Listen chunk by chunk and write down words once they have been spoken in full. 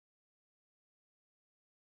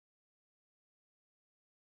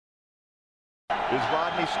is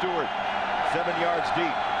Rodney Stewart, 7 yards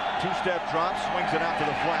deep. Two-step drop, swings it out to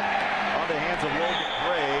the flat. On the hands of Logan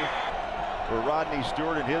Gray for Rodney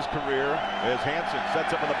Stewart in his career as Hansen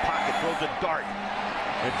sets up in the pocket, throws a dart,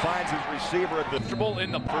 and finds his receiver at the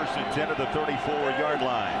in the first and 10 of the 34-yard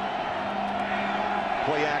line.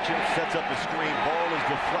 Play action, sets up the screen, ball is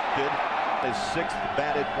deflected. His 6th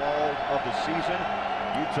batted ball of the season.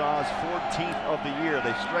 Utah's 14th of the year.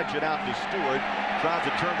 They stretch it out to Stewart, tries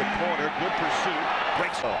to turn the corner, good pursuit,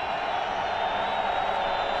 breaks off.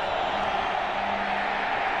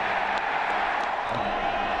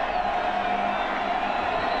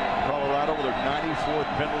 Colorado with their 94th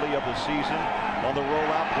penalty of the season on the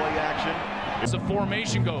rollout play action. It's a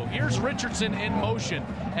formation go. Here's Richardson in motion,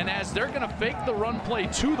 and as they're going to fake the run play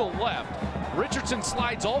to the left, Richardson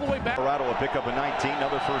slides all the way back. Colorado will pick up a 19,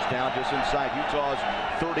 another first down just inside Utah's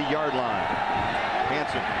 30-yard line.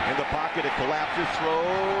 Hansen in the pocket, it collapses,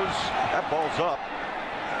 throws. That ball's up.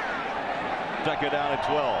 Second down at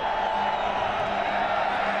 12.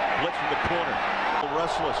 Blitz from the corner.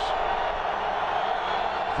 Restless.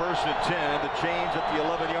 First and 10, the change at the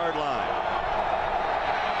 11-yard line.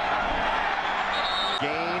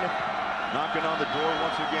 Gain, knocking on the door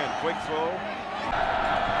once again. Quick throw.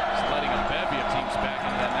 It's letting a bevy of teams back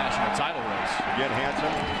into that national title race. Again, Hansen,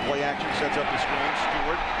 play action, sets up the screen.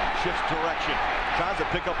 Stewart shifts direction. Tries to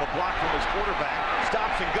pick up a block from his quarterback.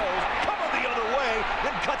 Stops and goes. Coming the other way,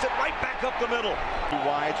 then cuts it right back up the middle. Two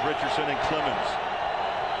wides, Richardson and Clemens.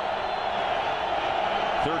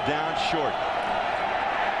 Third down, short.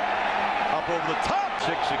 Up over the top. 6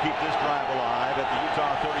 to keep this drive alive at the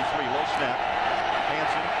Utah 33. Low snap.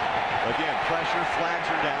 Hansen, again, pressure, flags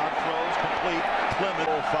are down, throws complete.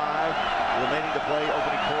 Clemens, 5 remaining to play,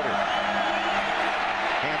 opening quarter.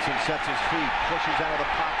 Hansen sets his feet, pushes out of the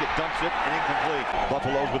pocket, dumps it, and incomplete.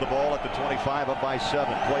 Buffaloes with the ball at the 25, up by 7.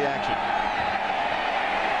 Play action.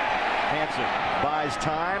 Hansen buys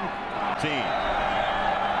time. Team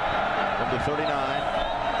from the 39.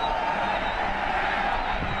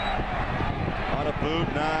 On a boot,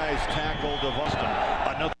 nice tackle to Boston.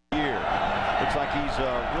 Another year. Looks like he's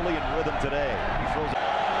really in rhythm today. He throws it.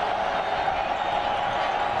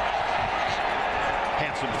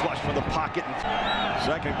 Hansen flush from the pocket.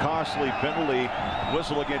 Second costly penalty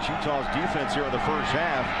whistle against Utah's defense here in the first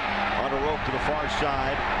half. On a rope to the far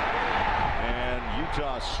side. And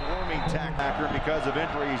Utah swarming tackler because of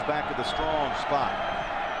injuries back to the strong spot.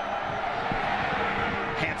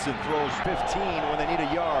 Hansen throws 15 when they need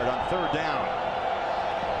a yard on third down.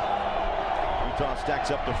 Utah stacks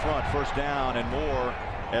up the front, first down and more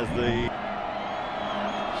as the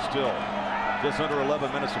still just under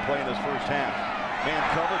 11 minutes to play in this first half. Man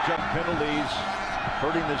coverage up penalties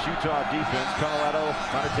hurting this Utah defense. Colorado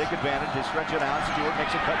trying to take advantage. They stretch it out. Stewart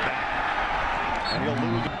makes a cut back. And he'll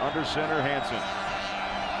lose under center. Hansen.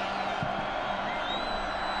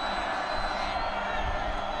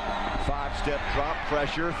 Five-step drop,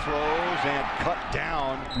 pressure, throws, and cut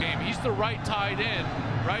down. He's the right tight end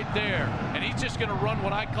right there, and he's just going to run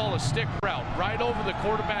what I call a stick route right over the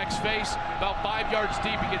quarterback's face, about 5 yards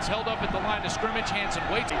deep. He gets held up at the line of scrimmage. Hansen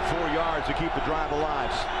waits. 4 yards to keep the drive alive.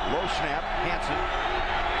 Low snap. Hansen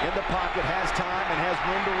in the pocket, has time and has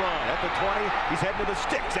room to run. At the 20, he's heading to the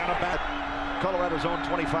sticks out of bounds. Colorado's own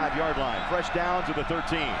 25-yard line. Fresh down to the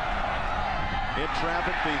 13. In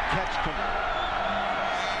traffic, the catch.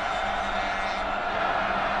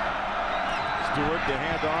 Stewart, the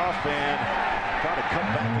handoff, and trying to cut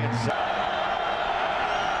back inside.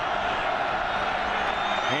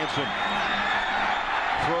 Hansen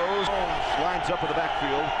throws, lines up in the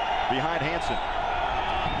backfield behind Hansen.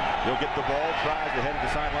 He'll get the ball, tries to head to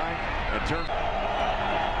the sideline, and turns.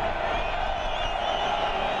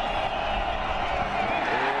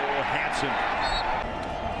 Oh, Hansen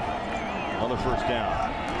on the first down.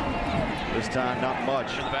 This time, not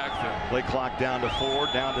much. In the backfield. Play clock down to 4,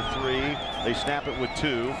 down to 3. They snap it with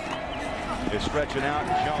 2. They stretch it out.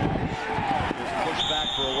 Jones is pushed back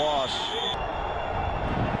for a loss.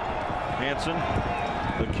 Hansen,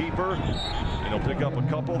 the keeper, and he'll pick up a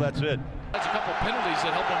couple. That's it. That's a couple penalties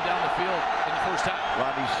that help him down the field in the first half.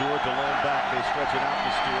 Rodney Stewart, the lone back. They stretch it out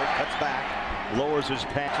to Stewart. Cuts back. Lowers his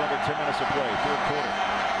pants. Under 10 minutes to play. Third quarter.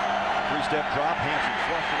 Three-step drop. Hansen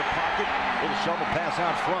flush to the pocket. Little shovel pass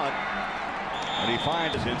out front. And he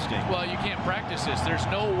finds his instinct. Well, you can't practice this. There's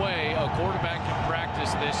no way a quarterback can practice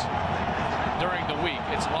this during the week.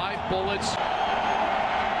 It's live bullets.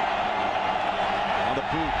 On the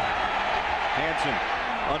boot. Hansen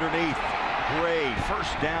underneath. Gray,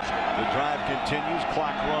 first down. The drive continues.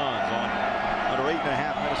 Clock runs on under 8.5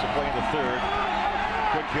 minutes to play in the third.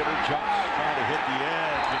 Quick hitter jumps, trying to hit the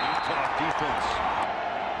edge. And Utah defense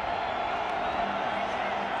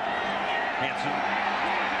Hansen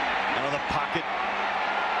out of the pocket.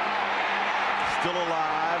 Still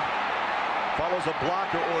alive. Follows a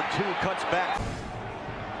blocker or two, cuts back.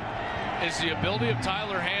 Is the ability of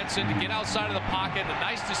Tyler Hansen to get outside of the pocket. A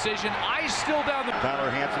nice decision. Eyes still down the... Tyler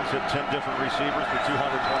Hansen's hit 10 different receivers for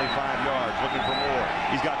 225 yards. Looking for more.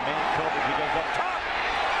 He's got man coverage. He goes up top.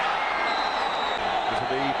 This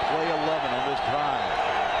will be play 11 on this drive.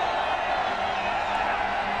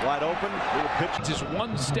 Wide open. Little pitch. Just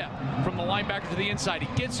one step from the linebacker to the inside. He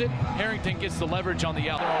gets it. Harrington gets the leverage on the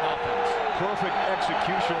out on offense. Perfect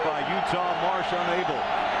execution by Utah. Marsh unable.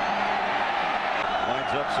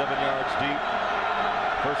 Lines up 7 yards deep.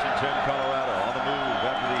 1st and 10 Colorado on the move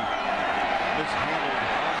after the mishandled.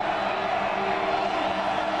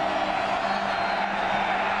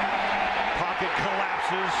 Pocket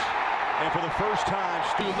collapses. And for the first time,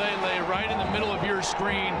 Lotulelei right in the middle of your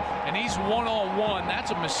screen, and he's one-on-one.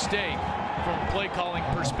 That's a mistake from a play calling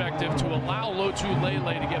perspective to allow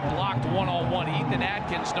Lotulelei to get blocked one-on-one. Ethan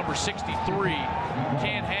Atkins, number 63,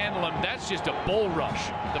 can't handle him. That's just a bull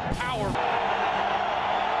rush. The power.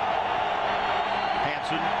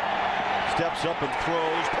 Hansen steps up and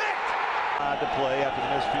throws. Picked! To play after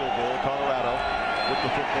the missed field goal. Colorado with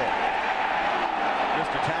the football.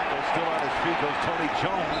 Missed a tackle. Still on his feet goes Tony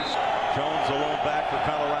Jones. Jones alone back for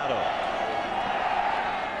Colorado.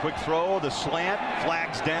 Quick throw, the slant,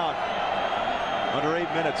 flags down. Under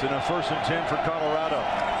 8 minutes and a 1st and 10 for Colorado.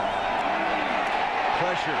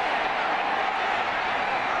 Pressure.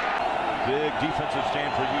 Big defensive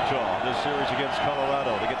stand for Utah this series against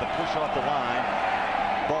Colorado. They get the push off the line.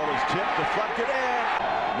 Ball is tipped, deflected,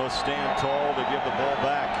 and must stand tall to give the ball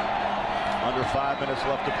back. Under 5 minutes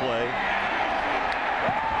left to play.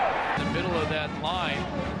 In the middle of that line,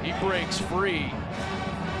 he breaks free.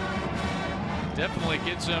 Definitely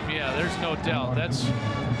gets him. Yeah, there's no doubt. That's,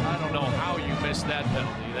 I don't know how you missed that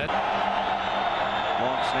penalty. That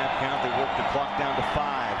long snap count. They work the clock down to 5.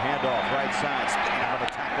 Handoff right side, spinning out of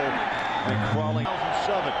a tackle and crawling.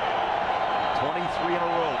 2007, 23 in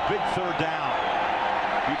a row. Big 3rd down.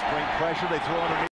 Utes bring pressure. They throw underneath.